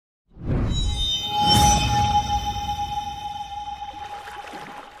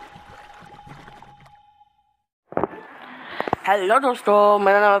Hello दोस्तों,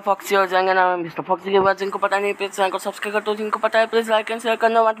 मेरा नाम है फॉक्सी और चैनल का नाम है मिस्टर फॉक्सी गेमर। जिनको पता नहीं प्लीज चैनल को सब्सक्राइब कर दो, जिनको पता है प्लीज लाइक एंड शेयर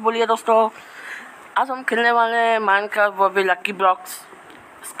करना मत भूलिए। दोस्तों आज हम खेलने वाले हैं माइनक्राफ्ट, वो भी लकी ब्लॉक्स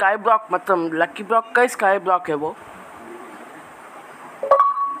स्काई ब्लॉक, मतलब लकी ब्लॉक का स्काई ब्लॉक है वो।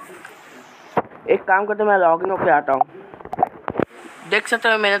 एक काम करते मैं लॉग इन होकर आता हूँ। देख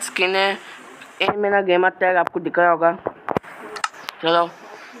सकते हो मेरा स्किन है, ये मेरा गेमर टैग आपको दिख रहा होगा। चलो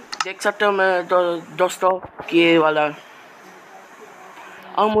देख सकते हो मैं दोस्तों कि ये वाला।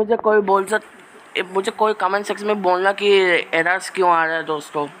 और मुझे कोई कमेंट सेक्शन में बोलना कि एरर्स क्यों आ रहा है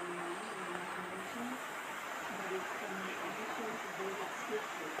दोस्तों।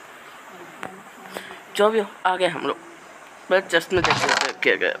 जो भी हो आगे हम लोग बस चेस्ट में देख लेते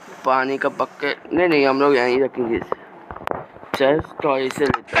क्या गया पानी का बकेट। नहीं हम लोग यहीं रखेंगे चेस्ट और इसे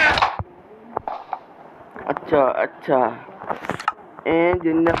लेते हैं। अच्छा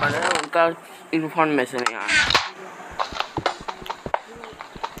जिनने बनाया उनका इंफॉर्मेशन यहाँ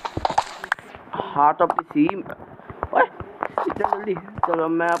हार्ट ऑफ द सी। इतना जल्दी चलो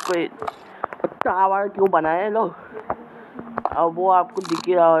मैं आपको टावर क्यों बनाए लोग, अब वो आपको दिख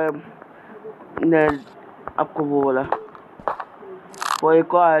ही रहा है। आपको वो बोला वो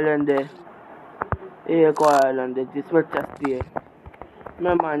एक और आइलैंड है, एक और आइलैंड है जिसमें चस्ती है।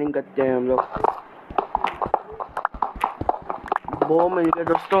 मैं माइनिंग करते हैं हम लोग। वो मिल गया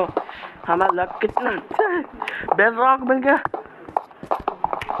दोस्तों, हमारा लक कितना अच्छा है। बेड रॉक मिल गया।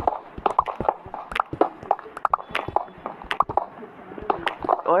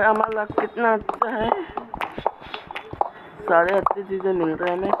 और हमारा लक कितना अच्छा है, सारे अच्छी चीजें मिल रहे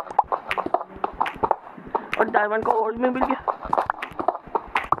हैं हमें। और डायमंड को और में मिल गया।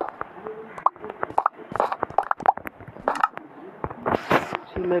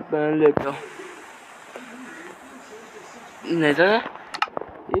 मैं पहन लेता हूँ। नेदर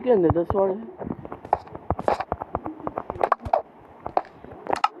ये क्या नेदर सॉर्ड है।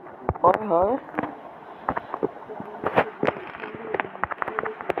 और हाँ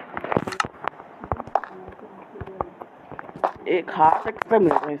एक हाथ एक्स्ट्रा मिल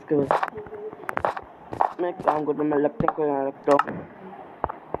रहा है इसके बाद। मैं एक काम करता हूँ, मैं लकड़ी को यहाँ रखता हूँ,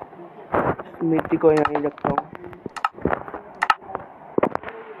 मिट्टी को यहाँ रखता हूँ।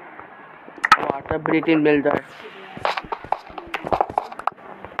 वाटर ब्रीथिंग मिल रहा है।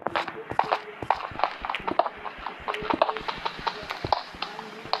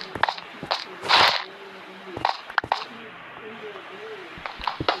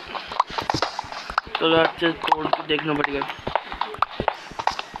 तो अच्छे तोड़ के देखना पड़ेगा।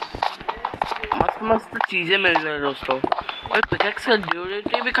 मस्त चीजें मिल रही है दोस्तों। और पिकेक्स का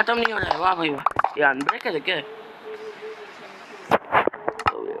ड्यूरेबिलिटी भी खत्म नहीं हो रहा है। वाह भाई वाह, ये अनब्रेक है क्या?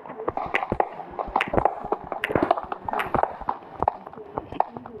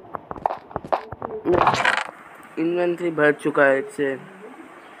 इन्वेंटरी भर चुका है इससे,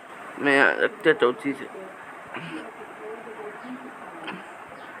 मैं यहाँ रखते तो चीज़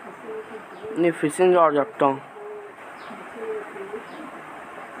नहीं फिशिंग रॉड रखता हूँ।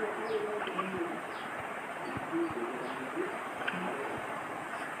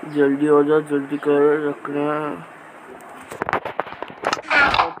 जल्दी हो जाओ, जल्दी कर रखना।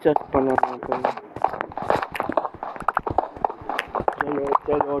 चेस्ट बनाना पड़ेगा।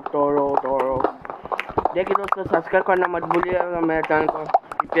 चलो तोड़ो। देखिए दोस्तों सब्सक्राइब करना मत भूलिएगा मेरे चैनल को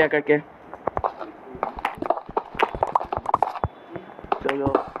कृपया करके।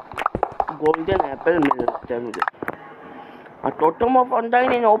 चलो गोल्डन एप्पल मिल सकता है मुझे। और totem of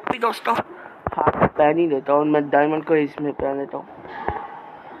online in OP दोस्तों। हाथ पहन ही लेता हूँ मैं, डायमंड को इसमें पहन लेता हूँ।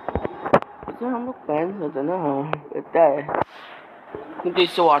 इसे हम लोग पहन सकते ना, कहता है क्योंकि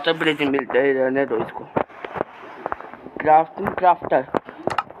इससे वाटर ब्रीथिंग मिलता है। रहने दो इसको। क्राफ्टर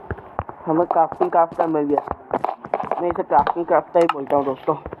हमें क्राफ्टर मिल गया। मैं इसे क्राफ्टर ही बोलता हूँ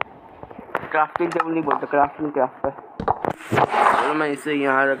दोस्तों। क्राफ्टिंग टेबल नहीं बोलता, क्राफ्टर। चलो मैं इसे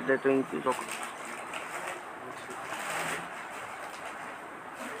यहाँ रख देता हूँ इन चीज़ों को।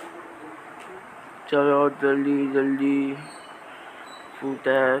 चलो जल्दी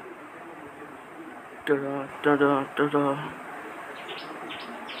फूटा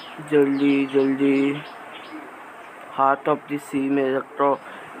जल्दी हार्ट ऑफ द सी में रखता हूँ।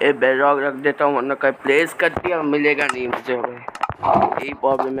 ये बेडरॉक रख देता हूँ, वरना कहीं प्लेस कर दिया मिलेगा नहीं मुझे। यही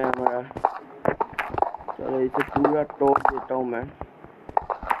प्रॉब्लम है हमारा। चलो इसे पूरा तोड़ देता हूँ मैं।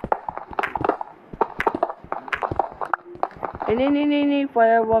 नहीं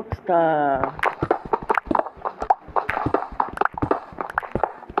फायरवर्क्स था।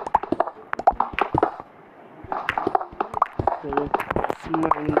 चलो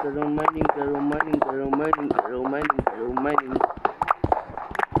माइनिंग करो।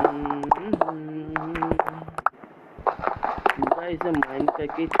 लगता है इसे माइन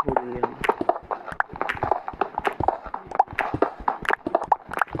करके छोड़ेंगे हम।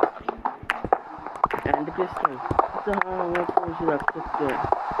 एंड पिस्टल, अच्छा हाँ हम लोग तो इसे रख सकते हैं।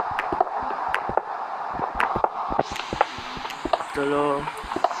 चलो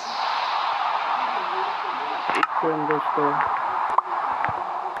एक सेकंड दोस्तों,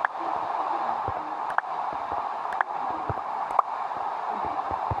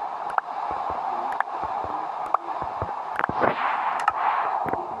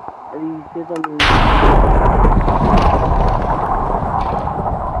 इसे तो मिल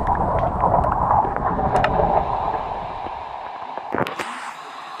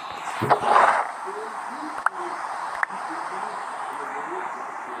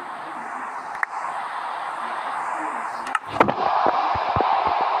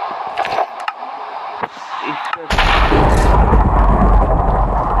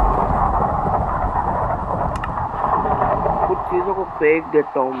कुछ चीजों को फेंक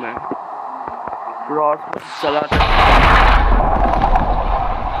देता हूँ मैं। क्रॉस चलाता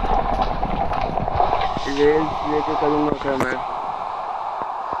रेल्स लेके करूँगा क्या मैं।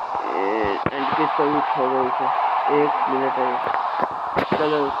 एंड किस पर छोड़ो इसे, 1 मिनट है।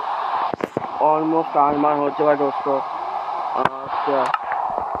 चलो ऑलमोस्ट आर्मर हो चुका दोस्तों। क्या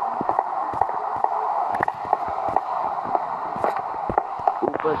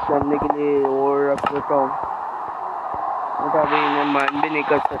ऊपर चढ़ने के लिए और रख देता हूँ। अभी मैं माइन भी नहीं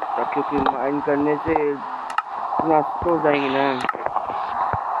कर सकता क्योंकि माइन करने से नष्ट हो जाएंगे ना।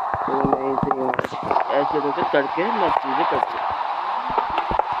 तो मैं इसे ऐसे करके करके मैं चीज़ें करती हूँ।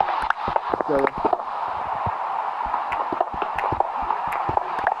 चलो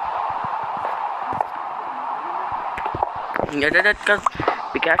का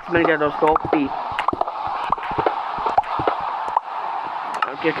पिकैक्स मिल गया दोस्तों। ओपी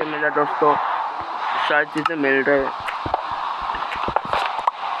कैसे मिला दोस्तों, सारी चीज़ें मिल रहे हैं।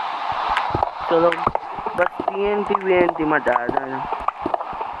 चलो बस TNT मत आ जाना।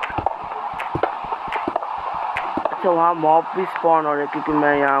 अच्छा वहाँ मॉब भी स्पॉन हो रहे क्योंकि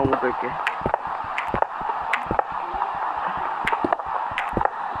मैं यहाँ हूँ करके।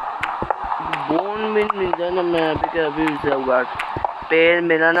 बोन मिल जाए ना, मैं अभी के अभी उसे उगा, पेड़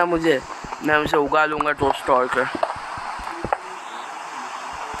मिला ना मुझे, मैं उसे उगा लूँगा दोस्तों। और कर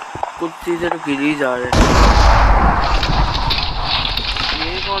कुछ चीज़ें तो गिर ही जा रहे हैं।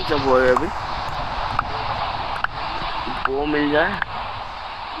 ये कौन सा वो है अभी, वो मिल जाए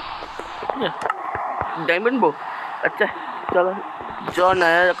डायमंड बो। अच्छा चलो जो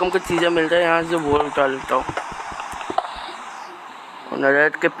नया रकम की चीज़ें मिल रहा है यहाँ से वो उठा लेता हूँ। और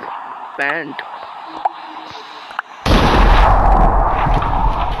नरेट के पैंट,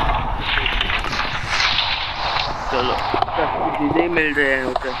 चलो सब चीज़ें ही मिल रहे हैं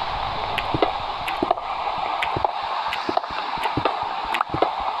उसे।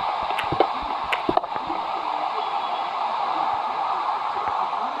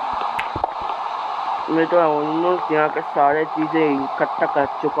 मैं तो ऑलमोस्ट यहाँ के सारे चीज़ें इकट्ठा कर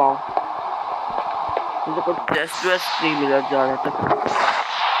चुका हूँ। मुझे कुछ टेस्ट वेस्ट नहीं मिला जा रहा था।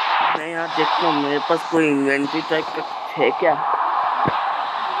 मैं यहाँ देखता हूँ मेरे पास कोई इन्वेंट्री टाइप का है क्या।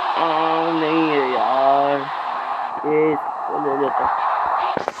 नहीं है यार, ये इसको ले लेता।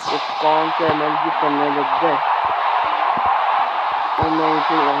 ये कौन सा एनर्जी करने लग गए और मैं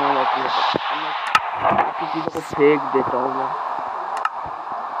इसे यहाँ रख लेता। मैं बाकी चीज़ों को फेंक देता हूँ मैं।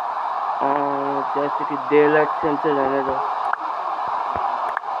 जैसे कि डेलाइट सेंसर रहने दो,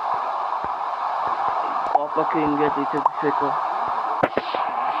 कॉपर के इंगेट इसे फेंको।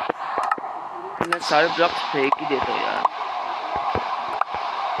 मैं सारे ब्लॉक्स फेंक ही देता हूँ यार।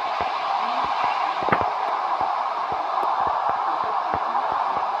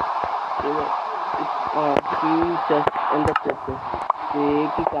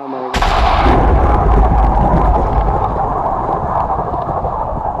 एक ही काम आएगा।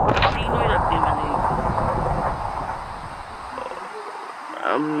 तीनों ही रखते हैं मैंने।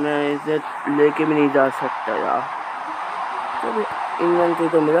 अब मैं इसे लेके भी नहीं जा सकता यार। तो इन्वेंट्री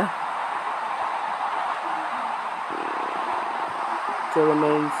तो मिला। चलो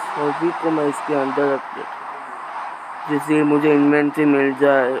मैं इस सभी को मैं इसके अंदर रख देता हूँ जिससे मुझे इन्वेंट्री मिल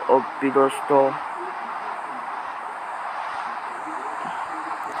जाए। और भी दोस्तों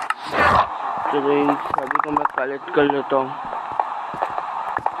चलो इन सभी को मैं कलेक्ट कर लेता हूँ।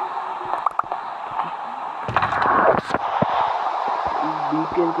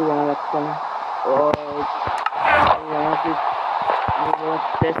 बीकन को यहाँ रखता हूँ और यहाँ से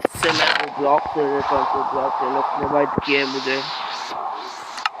टेस्ट से मैं वो ब्लॉक से लेता हूँ। तो ब्लॉक से लोग प्रोवाइड किए मुझे।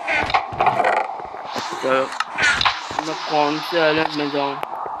 तो मैं कौन से आइलैंड में जाऊँ,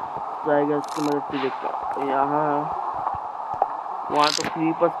 टाइगर्स की मदद से देखता हूँ। यहाँ वहाँ तो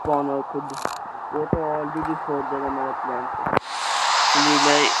क्रीपर स्पॉन है खुद, वो तो ऑलरेडी छोड़ देगा मेरा प्लान। इसलिए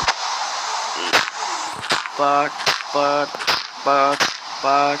मैं पार्ट पार्ट पार्ट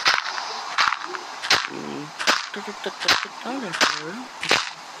पार्ट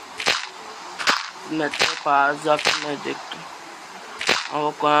मैं तेरे पास जाकर मैं देखता हूँ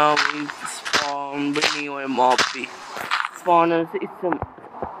वो कहाँ, वही स्पॉन भी नहीं हुए, मॉब भी स्पॉनर से इससे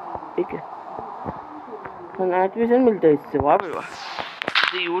ठीक है। तो नाइट विजन मिलता है इससे, वाह भाई वाह।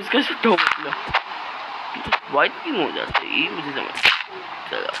 इसे यूज़ कैसे तो मतलब वाइट क्यों हो जाते हैं, ये मुझे समझ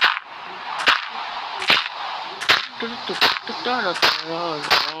चलो।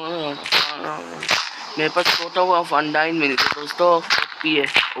 मेरे पास छोटा हुआ फंडाइन मिल गया दोस्तों, पिए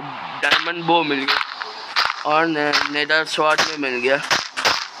डायमंड बो मिल गया और नेदर शॉट में मिल गया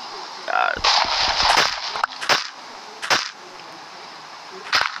यार।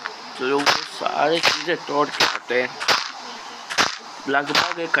 चलो वो सारे चीज़ें तोड़ के आते हैं,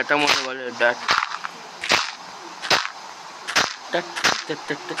 लगभग खत्म होने वाले डेट।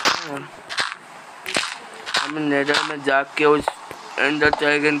 हमें नेदर में जाके उस एंडर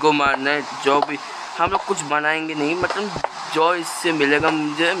ड्रैगन को मारना है। जो भी हम लोग कुछ बनाएंगे नहीं, मतलब जो इससे मिलेगा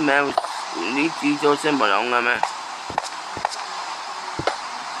मुझे, मैं उन्हीं चीज़ों से बनाऊंगा मैं।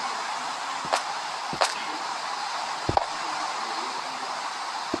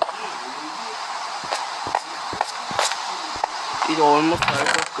 It's almost out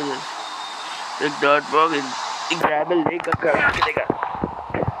of colors. एक डॉट बॉक्स एक ग्रैबल लेकर करेगा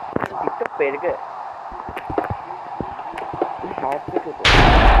कितना पेड़ के हाथ से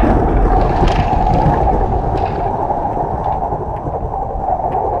तोड़ो।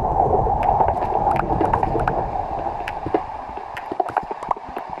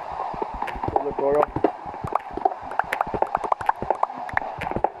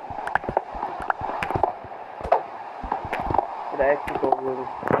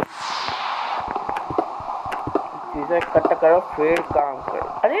 चीजें इकट्ठा करो फिर काम करो।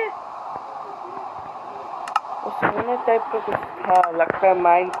 अरे वो सोने टाइप का कुछ था, लगता है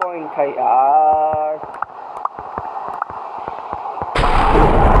माइन कॉइन था यार।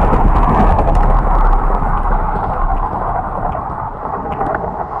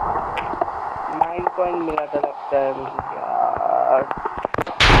 माइन कॉइन मिला था लगता है मुझे यार।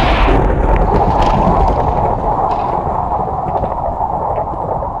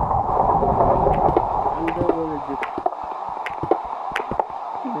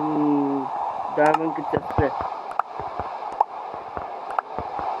 डायमंड की चेस्ट है।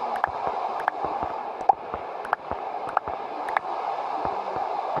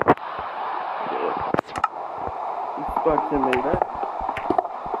 से मिल रहा है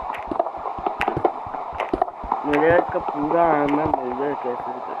मेरे का पूरा आर्मर मिल जाए कैसे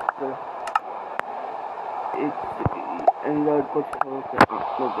भी। एक एंड्रॉइड को छोड़ कर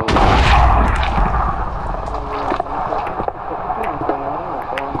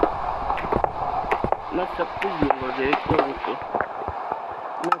मैं सब कुछ लूँगा, देखो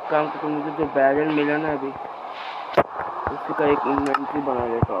मैं काम करता हूँ। मुझे जो बैरल मिला ना अभी, उसी का एक इन्वेंट्री बना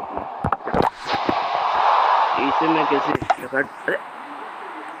लेता हूँ अपना। इसे मैं कैसे लगा, अरे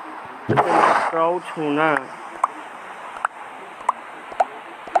क्राउच हूँ ना।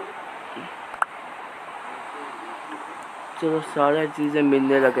 चलो सारी चीज़ें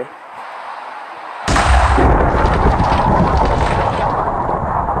मिलने लगे।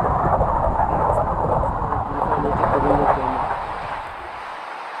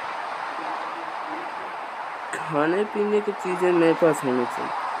 खाने पीने की चीज़ें मेरे पास होनी चाहिए।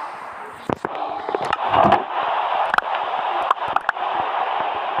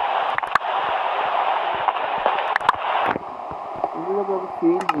 अभी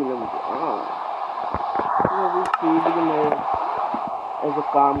फील्ड मिला मुझे, हाँ अभी फील्ड में ऐसे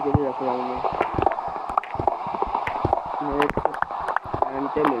काम के लिए रख रहा हूँ मैं। मेरे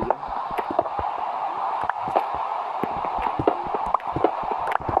घंटे मिल गए।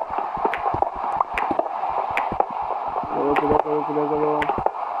 करो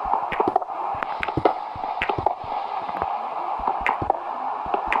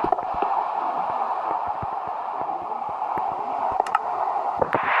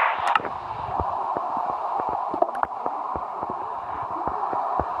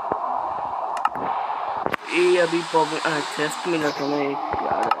ये अभी चेस्ट मिला था ना एक,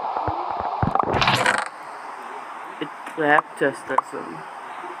 याद है ट्रैप चेस्ट है सब।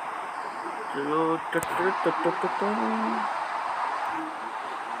 चलो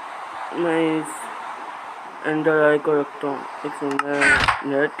मैं इस अंडर आई को रखता हूँ। एक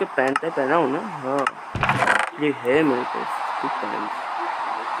नेट के पैंट पहना हूँ ना, हाँ ये है मेरे पास पैंट।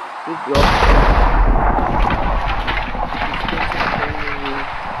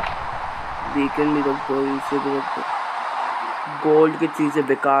 बीकन भी रख दो, इसे भी रख दो। गोल्ड की चीज़ें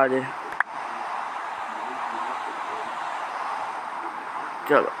बेकार है।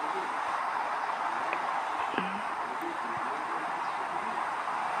 चलो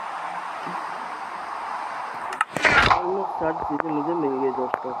सारी चीज़ें मुझे मिल गई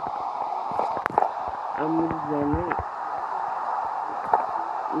दोस्तों। अब मुझे जाना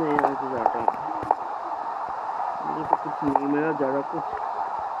नहीं, यहाँ से जाता हूँ। मुझे तो कुछ नहीं मिला ज़्यादा कुछ।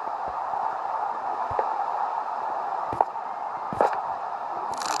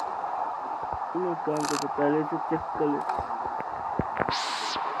 मैं काम करके पहले से चेक कर ले,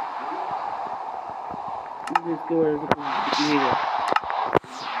 मुझे इसके वजह से कुछ दिख नहीं रहा।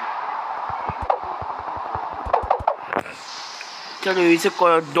 चलो इसे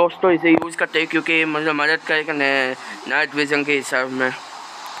दोस्तों इसे यूज़ करते हैं क्योंकि मतलब मदद करेगा नाइट विजन के हिसाब में।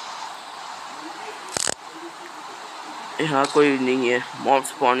 यहाँ कोई नहीं है, मॉब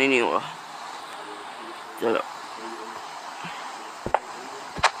स्पॉन ही नहीं हुआ। चलो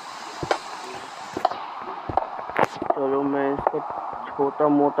चलो मैं इसका छोटा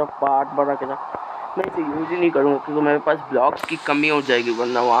मोटा पार्ट बना के रख, मैं इसे यूज़ ही नहीं करूँगा क्योंकि मेरे पास ब्लॉक्स की कमी हो जाएगी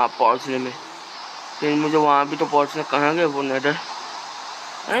वरना वहाँ पहुँचने में। फिर मुझे वहाँ भी तो पहुँचना, कहाँ गए वो नेदर?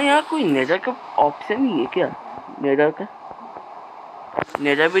 अरे यहाँ कोई नेदर का ऑप्शन नहीं है क्या? नेदर का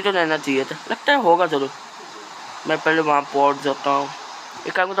नेदर भी तो रहना चाहिए था, लगता है होगा। चलो मैं पहले वहाँ पहुँच जाता हूँ।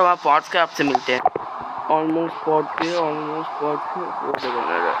 एक काम तो वहाँ पहुँच के आपसे मिलते हैं। ऑलमोस्ट पहुँच के वो जगह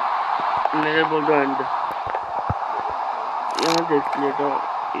नेदर बोल दो एंड। यहाँ देख लेता हूँ,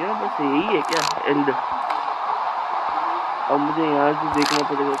 यहाँ बस यही है क्या एंड? अब मुझे यहाँ से देखना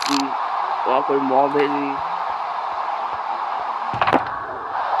पड़ेगा कि वहाँ कोई मॉब है नहीं।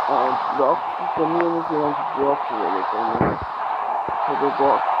 ब्लॉक की कमी होने से यहाँ से ब्लॉक ले लेता हूँ मैं, छोटे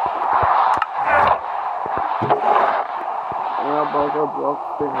बॉक्स। यहाँ बहुत ब्लॉक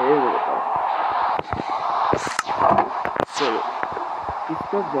पे है मेरे पास। चलो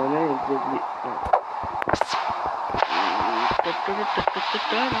किसका जाना है एग्जैक्टली?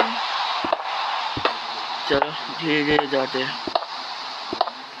 चलो धीरे धीरे जाते हैं।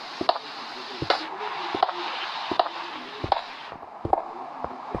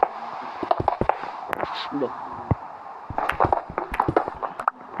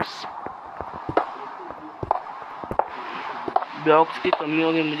 ब्लॉक्स की कमी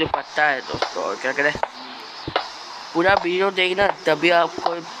होगी मुझे पता है दोस्तों, और क्या करें। पूरा वीडियो देखना तभी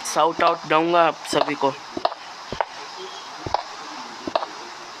आपको शाउट आउट दूंगा आप सभी को।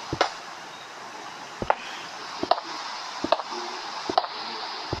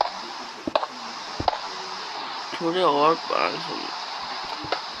 थोड़े और 500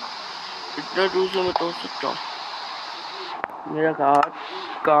 इतना दूर से मैं तोड़ सकता हूँ। मेरा हाथ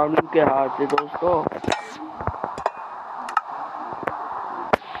कानून के हाथ है दोस्तों।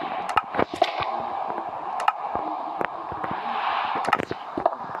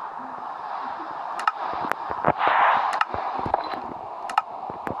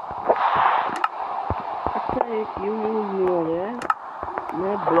 क्यों यूज नहीं हो रहा है?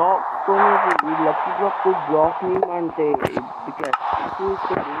 मैं ब्लॉक को लकी ब्लॉक को ब्लॉक नहीं मानते, इसको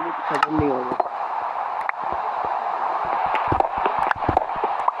खत्म नहीं होगा।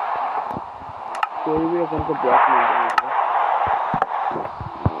 कोई भी अपन को ब्लॉक नहीं करेगा।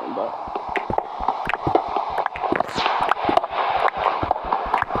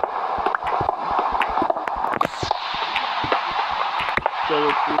 चलो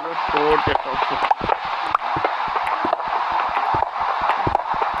पूरा तोड़ देता हूँ।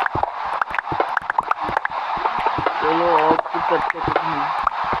 चलो और कुछ करते कुछ नहीं,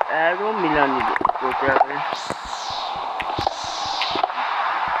 एरो मिला नहीं दे तो क्या करें।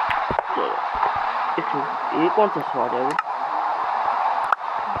 चलो ये कौन सा स्वाद है?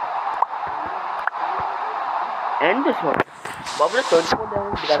 एंड स्वाद बाबू ने 24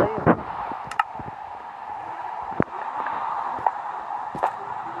 डैमेज दिखा रहा है।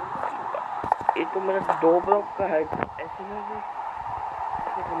 ये तो मेरा 2 ब्लॉक का है, ऐसे में भी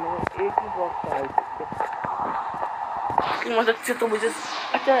तो मेरा 1 ही ब्लॉक का है। की मदद से तो मुझे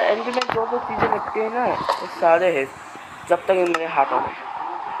अच्छा एंड में जो चीज़ें लगती है ना वो सारे हैं जब तक मेरे हाथों में।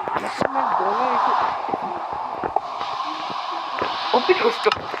 मतलब मैं दोनों ऐसे तो सबको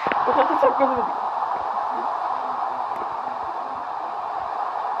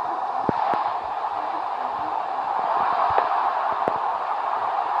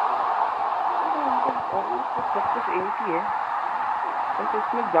सब कुछ एक ही है, बस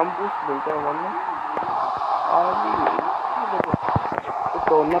इसमें जंप बूस्ट मिलता है वरना तो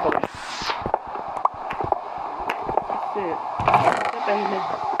तोड़ना पड़ा। इससे पहले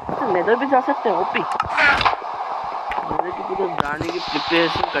तो नेदर भी जा सकते हैं ओपी। नेदर की तरफ जाने की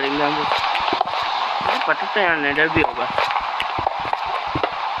प्रिपरेशन करेंगे हम। मुझे पता था यार नेदर भी होगा।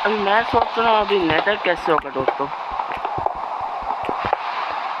 अभी मैं सोच रहा हूँ अभी नेदर कैसे होगा दोस्तों।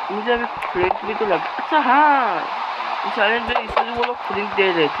 मुझे अभी फ्लिंट भी तो लग, अच्छा हाँ साइलेंट में इसलिए वो लोग फ्लिंट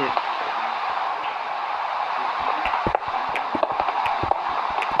दे रहे थे।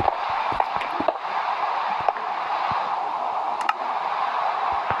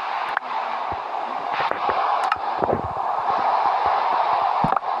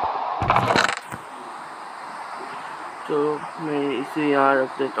 तो मैं इसे यहाँ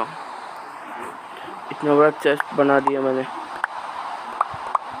रख देता हूँ। इतना बड़ा चेस्ट बना दिया मैंने।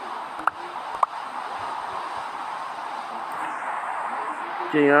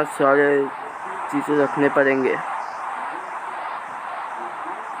 तो यहाँ सारे चीज़ें रखने पड़ेंगे।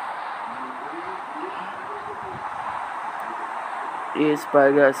 ये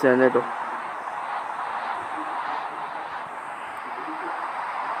स्पाइडर से आने दो।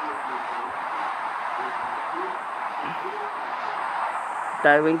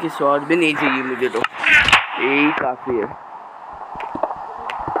 टाइमिंग की शॉट भी नहीं चाहिए मुझे, तो यही काफ़ी है।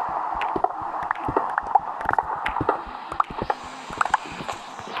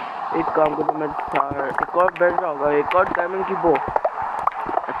 एक काम करो, मैं एक और बैठ रहा होगा, एक और डायमंड की बो।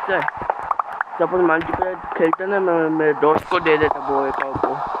 अच्छा है, सपोज मल्टीप्लेयर खेलते ना, मैं मेरे दोस्त को दे देता वो एक और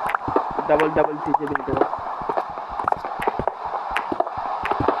को, डबल चीज़ें मिलते हैं।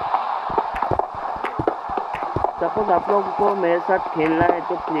 सपोज आप लोगों को मेरे साथ खेलना है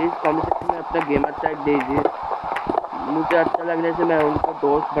तो प्लीज़ कमेंट सेक्शन में अपना गेमर टैग दीजिए। मुझे अच्छा लगने से मैं उनको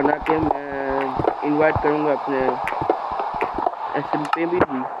दोस्त बना के मैं इनवाइट करूँगा अपने एसएम पे भी।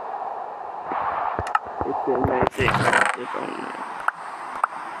 इससे मैं इसे देता हूँ।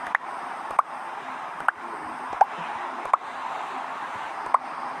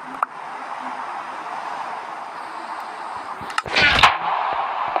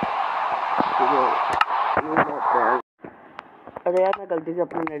 अरे यार मैं गलती से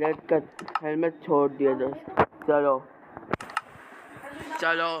अपने नेट का हेलमेट छोड़ दिया दोस्त। चलो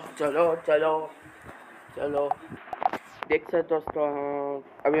चलो चलो चलो चलो, देख सकते दोस्तों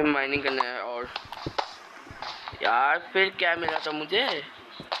अभी माइनिंग करना है। और यार फिर क्या मिला था मुझे,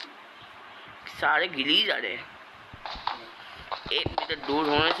 सारे गिली जा रहे हैं। 1 मीटर दूर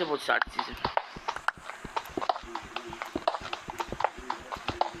होने से बहुत सारी चीज़ें।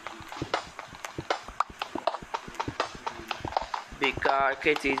 बेकार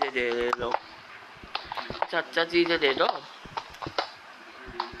के चीज़ें दे रहे लोग, अच्छा चीज़ें दे दो।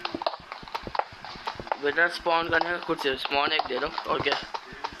 बेटा स्पॉन करने का कुछ स्पॉन एक दे दो, और क्या,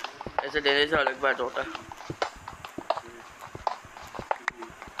 ऐसे देने से अलग बात होता है।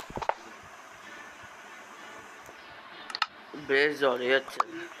 बेस और ये अच्छा,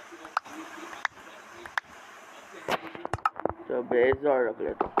 तो बेस और रख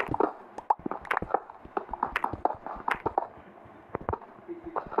लेता हूँ।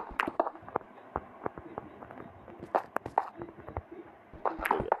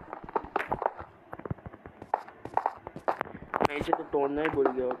 मैं इसे तो तोड़ना ही भूल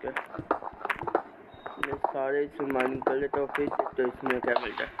गया हो क्या। मैं सारे इसे माइनिंग कर लेता हूँ, फिर देखते इसमें क्या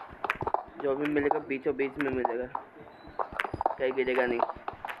मिलता है। जो भी मिलेगा बीचों बीच में मिलेगा, कहीं गिरेगा नहीं।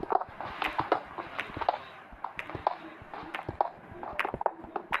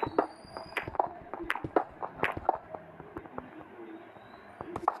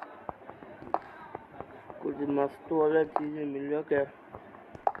 कुछ मस्त वाला चीज़ें मिल रहा क्या।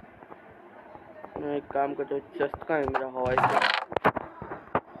 मैं एक काम करता हूँ, चेस्ट का है मेरा हवाई से,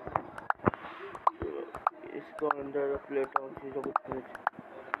 इसको अंदर रख लेता हूँ चीज़ों को।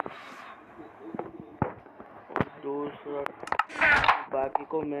 और दूसरा बाकी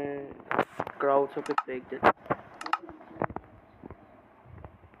को मैं क्राउड से फेंक देता हूँ।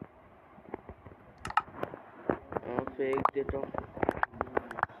 फेंक देता हूँ।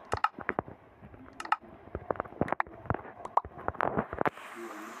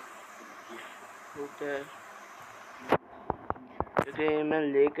 ठीक है, क्योंकि मैं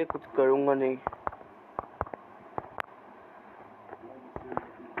लेके कुछ करूँगा नहीं।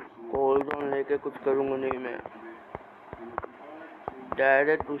 होल्ड ऑन लेके कुछ करूँगा नहीं, मैं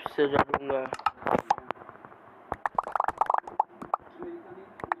डायरेक्ट उससे लड़ूंगा।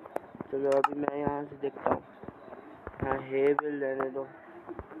 चलो अभी मैं यहाँ से देखता हूँ। हाँ हेविल लेने दो,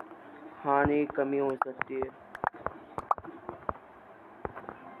 हानि कमी हो सकती है।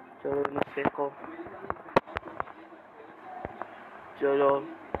 चलो मैं फेंको, चलो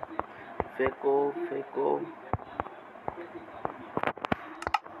फेंको फेंको।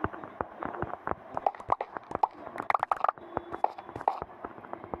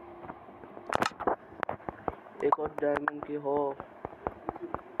 एक और डायमंड की हो,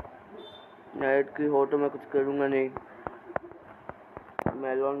 नाइट की हो तो मैं कुछ करूँगा नहीं,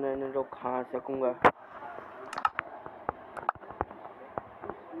 मेलोन लेने तो खा सकूँगा।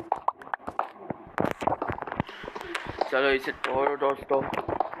 चलो इसे तोड़ो दोस्तों।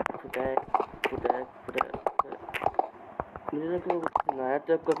 मुझे तो नया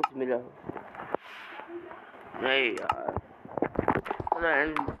टाइप का कुछ मिला नहीं यार।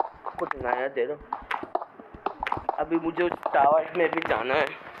 चलो कुछ नया दे दो। अभी मुझे उस टावर में भी जाना है।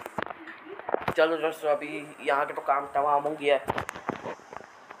 चलो दोस्तों अभी यहाँ के तो काम तमाम हो गया है।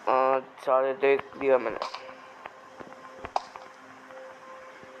 सारे देख लिया मैंने।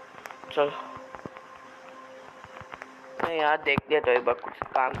 चलो मैं यहाँ देख लिया तो एक बार कुछ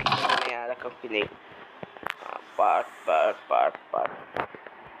काम की मैंने यहाँ रखा कि नहीं। पार्ट पार्ट पार्ट पार्ट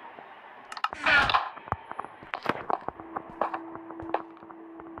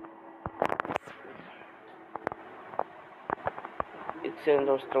इससे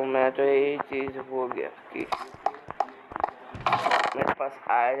दोस्तों मैं तो यही चीज़ भूल गया कि मेरे पास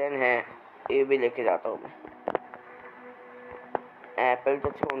आयरन है, ये भी लेके जाता हूँ मैं। एप्पल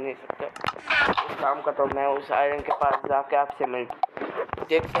तो छोड़ नहीं सकता। इस काम का तो मैं उस आयरन के पास जाके आपसे मिल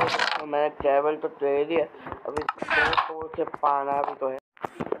देख सकता हूँ। मैंने ट्रैवल तो ले लिया, अभी तोड़ के पाना भी तो है।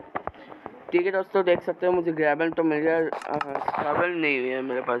 ठीक है दोस्तों देख सकते हो मुझे ग्रेबल तो मिल गया, सवल नहीं हुई है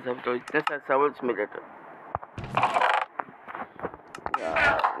मेरे पास। अब तो इतने सारे सवल्स मिले थे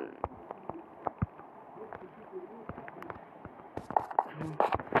यार।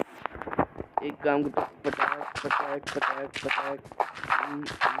 एक काम को तो पटाक।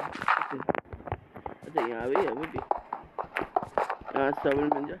 अच्छा यहाँ भी है, भी यहाँ सवल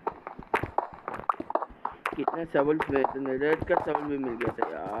मिल जाए। कितने सवल मिले थे, रेड का सवल भी मिल गया था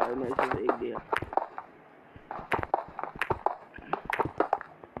यार, मैं इसे देख दिया।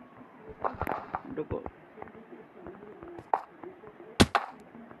 रुको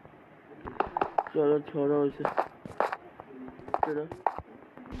चलो छोड़ो इसे। चलो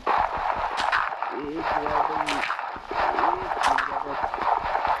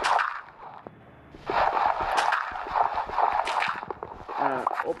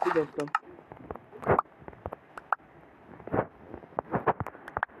ओपी दोस्तों।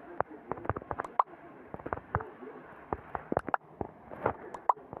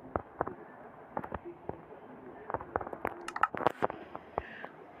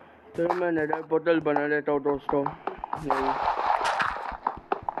 चलो मैं नेदर पोर्टल बना लेता हूँ दोस्तों।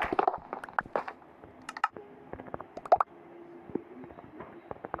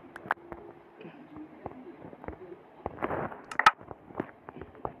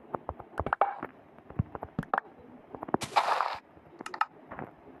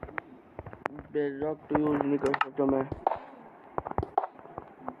 बेडरॉक तो यूज नहीं कर सकता मैं।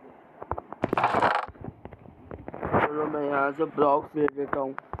 चलो मैं यहाँ से ब्लॉक्स ले लेता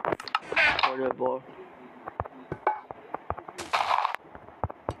हूँ थोड़े बहुत।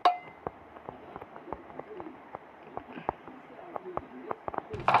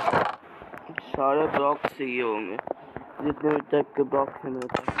 सारे ब्लॉक्स चाहिए होंगे जितने भी टाइप के ब्लॉक्स हैं मेरे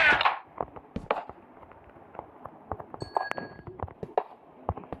पास।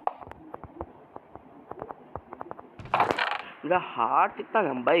 मेरा हाथ इतना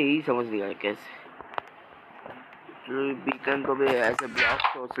लंबा है यही समझ नहीं आया कैसे। बीकन को भी ऐसे ब्लॉक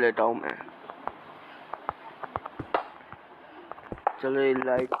सोच लेता हूँ मैं। चलो ये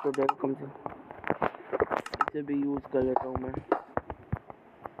लाइट तो देखो कम से, इसे भी यूज कर लेता हूँ मैं।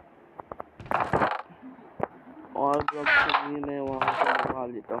 और ब्लॉक मैं वहाँ से मंगवा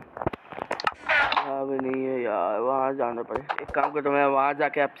लेता हूँ। यहाँ भी नहीं है यार, वहाँ जाना पड़े। एक काम करता हूँ मैं वहाँ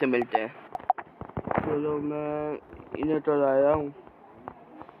जाके आपसे मिलते हैं। चलो मैं इन्हें तो लाया हूँ।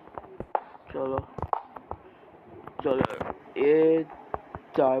 चलो ये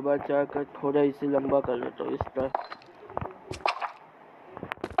 4x4 का थोड़ा इसे लंबा कर लेता हूँ इस तरह।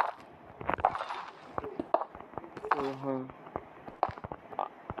 तो हाँ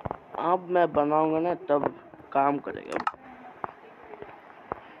अब मैं बनाऊंगा ना तब काम करेगा।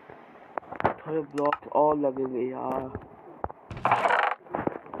 थोड़े ब्लॉक और लगेंगे यार,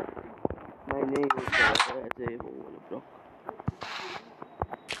 मैं नहीं यूज कर ऐसे वो वाले ब्लॉक।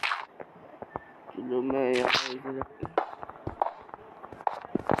 चलो मैं यहाँ इसे रखता हूँ।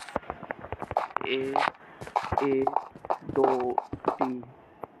 एक दो तीन,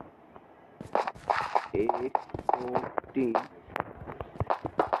 एक दो तीन।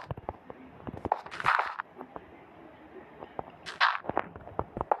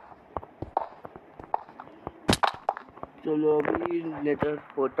 चलो अभी नेटवर्क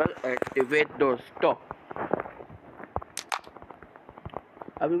पोर्टल एक्टिवेट दोस्तों।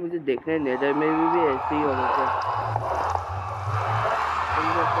 अभी मुझे देखना है नेदर में भी ऐसे ही होगा क्या। तो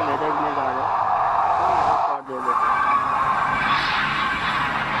मुझे उसको नेदर में जा रहा है दे देते हैं।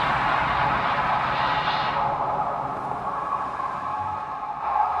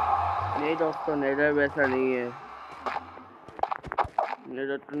 नहीं दोस्तों, नेदर वैसा नहीं है।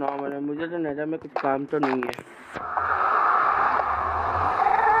 नेदर तो नॉर्मल है। मुझे तो नेदर में कुछ काम तो नहीं है।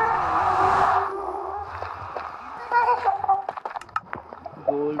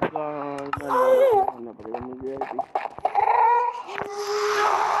 गोल्ड का होना पड़ेगा मुझे अभी।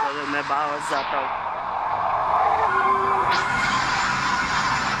 चलो मैं बाहर जाता हूँ।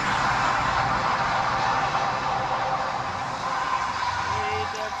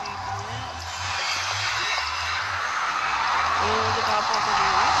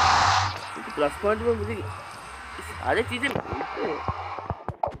 प्लस पॉइंट में मुझे सारी चीजें मिलते हैं।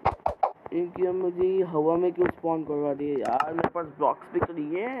 इनकी हम मुझे हवा में क्यों स्पॉन करवा दिए यार। मेरे पास ब्लॉक्स भी तो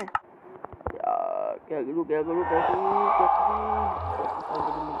नहीं है यार। क्या करूँ क्या करूँ क्या करूँ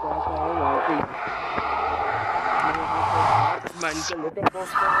वहाँ पे मैन कर लेते हैं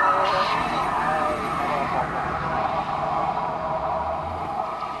दोस्तों।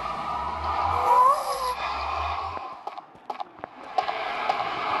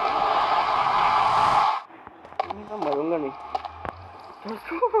 मरूंगा नहीं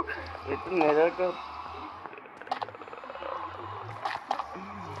ये तो नेदर का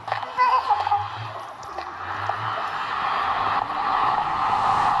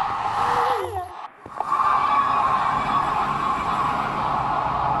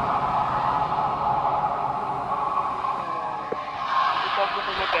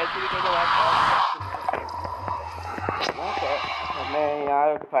मैं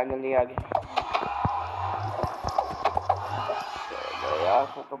यार फाइनली आ गया यार।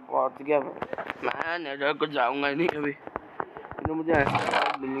 तो पहुंच गया मैं नेदर को जाऊंगा नहीं अभी। तो मुझे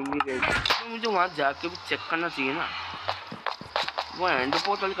ऐसा मिलेंगी गई तो मुझे वहाँ जाके भी चेक करना चाहिए ना। वो एंड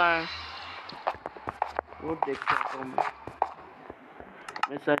पोर्टल कहाँ है वो देख के आता हूँ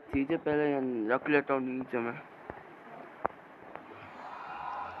मैं सारी चीज़ें पहले रख लेता हूँ नीचे में।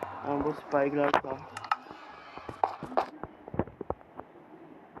 वो स्पाई ग्लास था।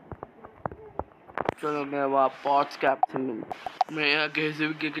 चलो मैं वहाँ पॉच कैप से मिल। मैं यहाँ कैसे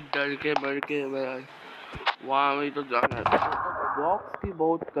भी डर के मर के वहाँ भी तो जाना है। ब्लॉक्स की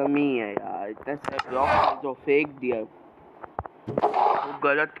बहुत कमी है यार। इतने सारे ब्लॉक्स जो फेंक दिया वो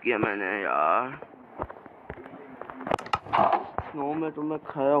गलत किया मैंने यार। स्नो में तो मैं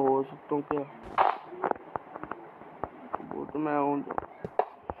खड़ा हो सकता हूँ क्या। वो तो मैं हूँ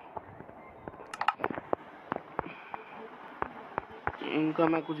इनका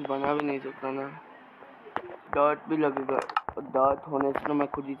मैं कुछ बना भी नहीं सकता ना। डर्ट भी लगेगा। डर्ट होने से तो मैं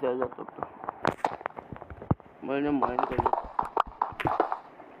खुद ही चल जाता था। मैंने माइंड कर लिया।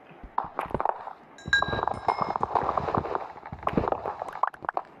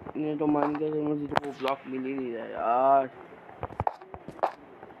 नहीं तो माइंड कर मुझे तो वो ब्लॉक मिल ही नहीं रहा यार।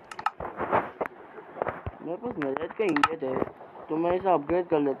 मेरे पास नजर का इंगेट है तो मैं इसे अपग्रेड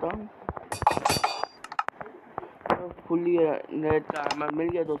कर लेता हूँ। फुल्ली नेट का आर्मर मिल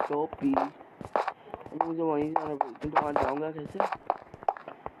गया दोस्तों प्लीज। मुझे वहीं जाना पड़ेगा तो वहाँ जाऊँगा कैसे।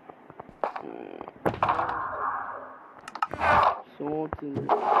 सोच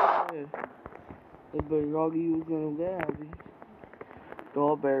बेडरॉक यूज करूँगा अभी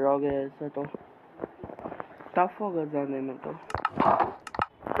तो बेडरॉक है ऐसा तो टफ होगा जाने में। तो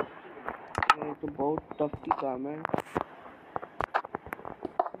ये तो बहुत टफ की काम है।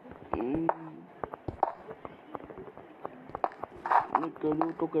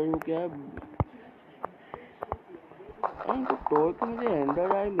 करूँ क्या इनको तोड़ के मुझे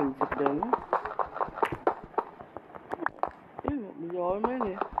एंडर आई मिल सकते हैं ना। मुझे और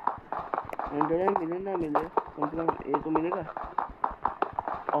मिलेंगे एंडर आई मिले ना मिले कम से कम ये तो मिलेगा।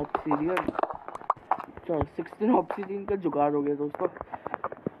 ऑब्सीडियन 16 ऑब्सीडियन का जुगाड़ हो गया दोस्तों।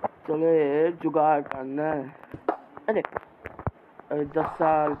 चलो ये जुगाड़ करना है। अरे 10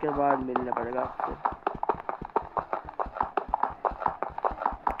 साल के बाद मिलना पड़ेगा आपसे।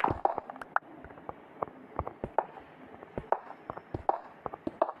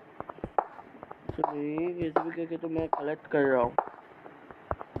 वैसे भी क्या तो मैं कलेक्ट कर रहा हूँ।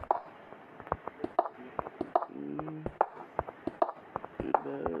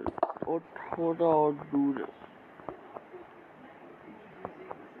 और थोड़ा और दूर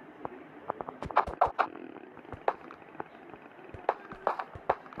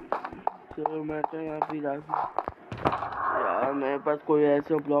चलो मैं तो यहाँ पे यार मेरे पास कोई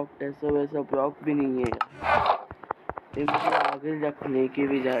ऐसा ब्लॉक ऐसा वैसा ब्लॉक भी नहीं है। ये मुझे आगे रखने की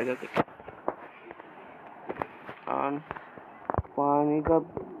भी जाएगा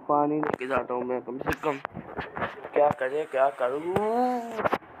पानी लेके जाता हूँ मैं कम से कम। क्या करूँ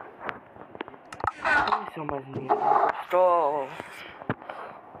समझ नहीं आ रहा तो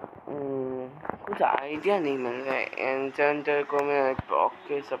कुछ आइडिया नहीं मिल रहा है। एंसेंटर को मैं एक ब्लॉक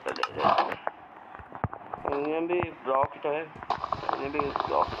के सब ले लेता हूँ। इन्हें भी ब्लॉक तो है, इन्हें भी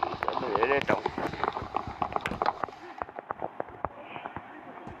ब्लॉक सब ले लेता हूँ।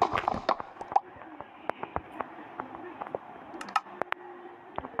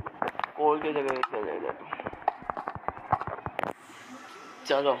 कोल की जगह इसे ले लेता हूँ।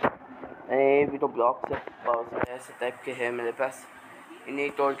 चलो ये भी तो ब्लॉक से बहुत ऐसे टाइप के हैं मेरे पास, इन्हें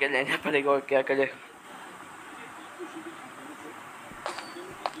तोड़ के लेना पड़ेगा और क्या करे।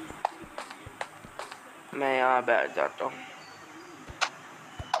 मैं यहाँ बैठ जाता हूँ।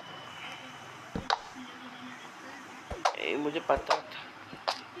 मुझे पता था।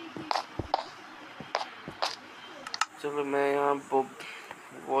 चलो मैं यहाँ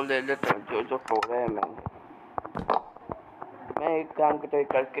वो ले लेता हूँ जो तोड़ा है मैंने। मैं एक काम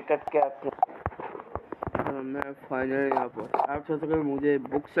करके आपको मैं फाइनल यहाँ पर आप सोच सकते मुझे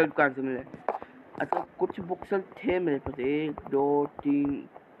बुक सेल्फ कहाँ से मिले। अच्छा कुछ बुक सेल्फ थे मेरे पास, 1 2 3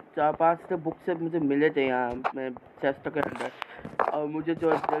 4 5 से बुक सेल्फ मुझे मिले थे यहाँ मैं चेस्ट के अंदर। और मुझे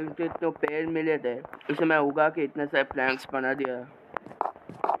जो इतने पेड़ मिले थे उसे मैं उगा के इतने सारे प्लैंक्स बना दिया।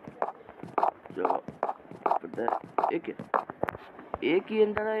 जो एक ही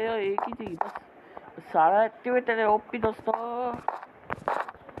अंदर आया, एक ही थी बस, सारा एक्टिवेटर है ओपी दोस्तों।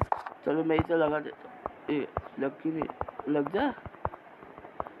 चलो मैं इसे लगा देता हूँ। लग नहीं लग जा।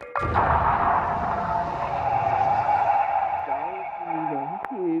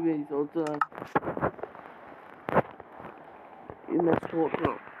 मैं सोच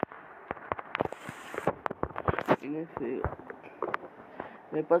रहा हूँ इन्हें फिर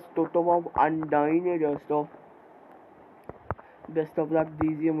मेरे पास टोटो ऑफ अनडाइन है दोस्तों। बेस्ट ऑफ लक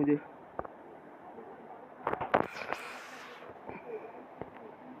दीजिए मुझे।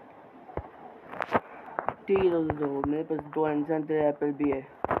 ठीक है दोस्तों मेरे पास 2 एंसेंट एप्पल भी है।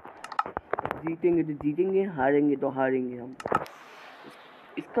 जीतेंगे तो जीतेंगे, हारेंगे तो हारेंगे हम।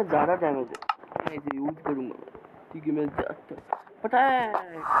 इसका ज़्यादा डैमेज है, मैं इसे यूज करूँगा। ठीक है मैं पता है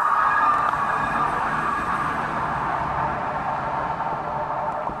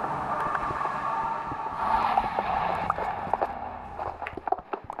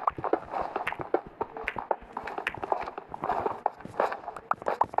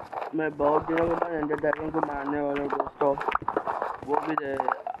मैं बहुत दिनों के बाद एंडर ड्रैगन को मारने वाला हूँ दोस्तों, वो भी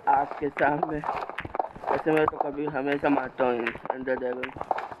आग के सामने। ऐसे मैं तो कभी हमेशा मारता हूँ एंडर ड्रैगन।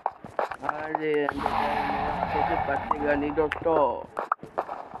 अरे एंडर ड्रैगन मेरे हाथों से बचेगा नहीं दोस्तों,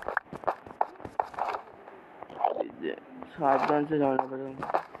 सावधान से जाना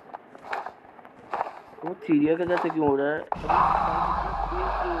पड़ेगा। वो सीरिया के जैसे क्यों हो रहा है?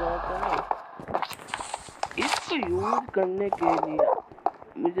 इसको यूज करने के लिए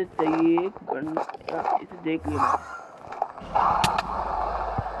मुझे चाहिए गन। इसे देख लेना।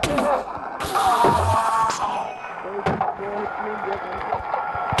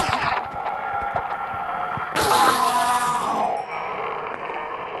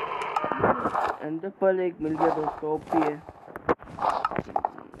 एंडर पर एक मिल गया दोस्तों, ओपी है।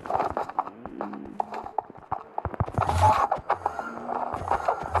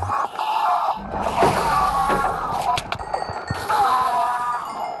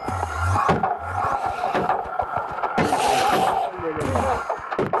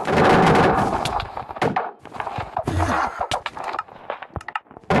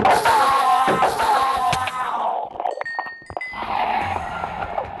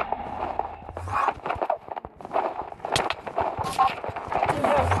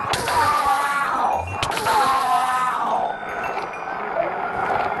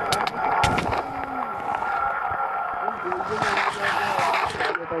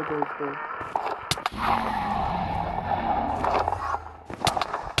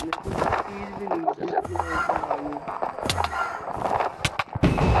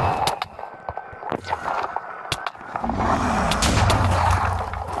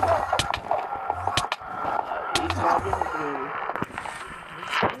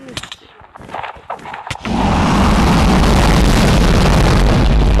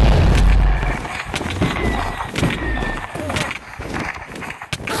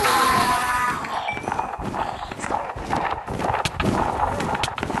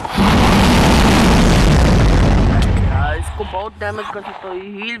 बहुत डैमेज कर सकता हूँ,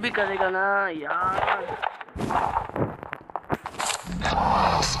 हील भी करेगा ना यार।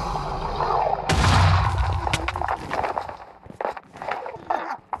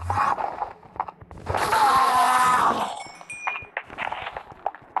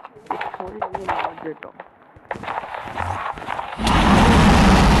 देता हूँ।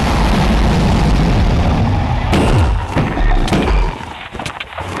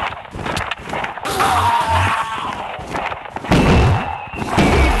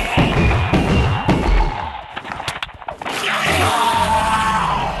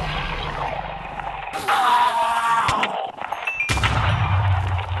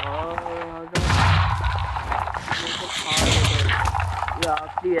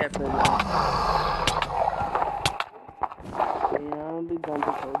 आखिरी है फिर यहाँ भी गन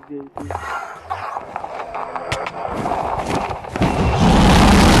तो छोड़ दी थी।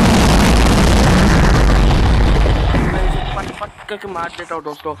 मैं इसे पट पट करके मार देता हूँ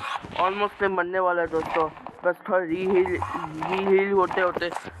दोस्तों। ऑलमोस्ट मरने वाला है दोस्तों, बस थोड़ा रीहील होते होते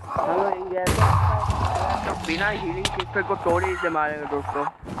तो बिना हीलिंग क्रिस्टल को तोड़े इसे मारेंगे दोस्तों।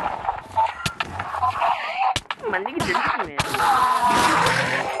 मरने की जल्दी में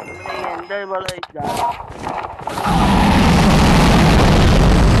अंदर वाला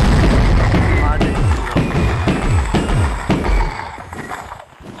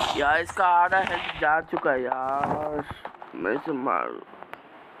यार, इसका आधा हेल्थ जा चुका है यार। मैं इसे मार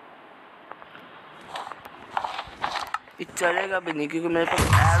चलेगा भी नहीं क्योंकि मेरे पास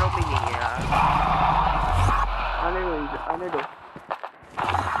एरो भी नहीं है यार। आने दो इसे, आने दो।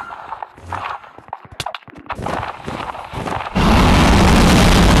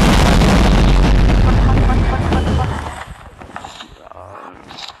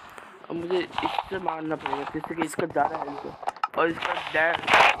 मुझे इससे मारना पड़ेगा जिससे कि इसका ज़्यादा हेल्थ है और इसका डैश।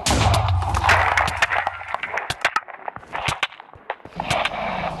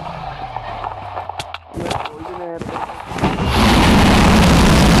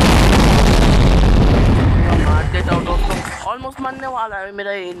 मार देता हूँ दोस्तों, ऑलमोस्ट मरने वाला है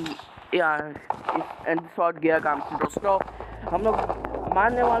मेरा यार। इस एंड शॉट गया काम से दोस्तों। हम लोग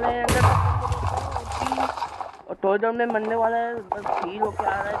मारने वाले हैं अंदर और थोड़ी देर में मरने वाला है। बस हील होके आ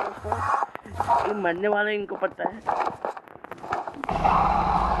रहा है दोस्तों। ये मरने वाले इनको पता है।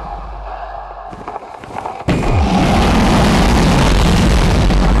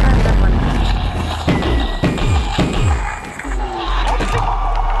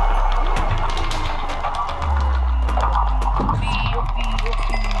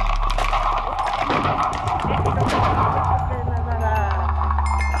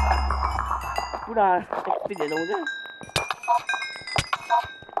 पूरा एक्सपी दे दो मुझे,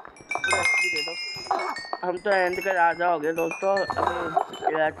 पूरा एक्सपी दे दो। हम तो एंड का राजा हो गए दोस्तों।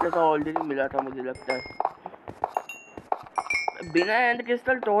 अभी तो ऑलरेडी मिला था मुझे लगता है। बिना एंड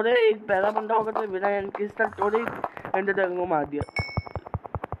क्रिस्टल तोड़े एक पहला बंदा होगा तो बिना एंड क्रिस्टल तोड़े एंड ड्रैगन को मार दिया।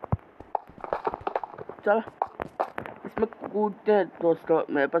 चल इसमें कूदते हैं दोस्तों,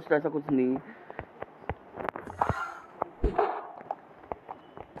 मेरे पास तो ऐसा कुछ नहीं है।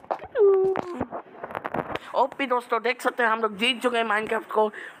 ओपी दोस्तों, देख सकते हैं हम लोग जीत चुके हैं माइनक्राफ्ट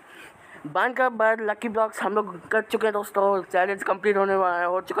को। माइनक्राफ्ट बाय लकी ब्लॉक्स हम लोग कर चुके हैं दोस्तों। चैलेंज कंप्लीट होने वाला है,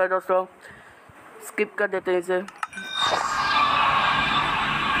 हो चुका है दोस्तों। स्किप कर देते हैं इसे। ओपी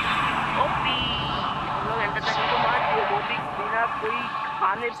हम लोग एंडर ड्रैगन को मार दिए, वो भी बिना कोई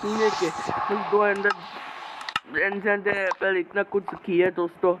खाने पीने के। हम दो एंडर इतना कुछ किया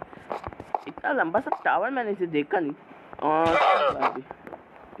दोस्तों। इतना लंबा सा टावर मैंने इसे देखा नहीं। और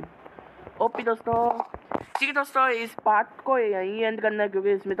ओपी दोस्तों, ठीक है दोस्तों, इस पार्ट को यहीं एंड करना है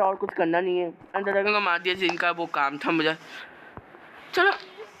क्योंकि इसमें तो और कुछ करना नहीं है। एंडर ड्रैगन को मार दिया जिनका वो काम था मुझे। चलो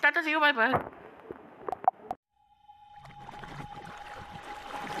टाटा, सी यू, बाय बाय।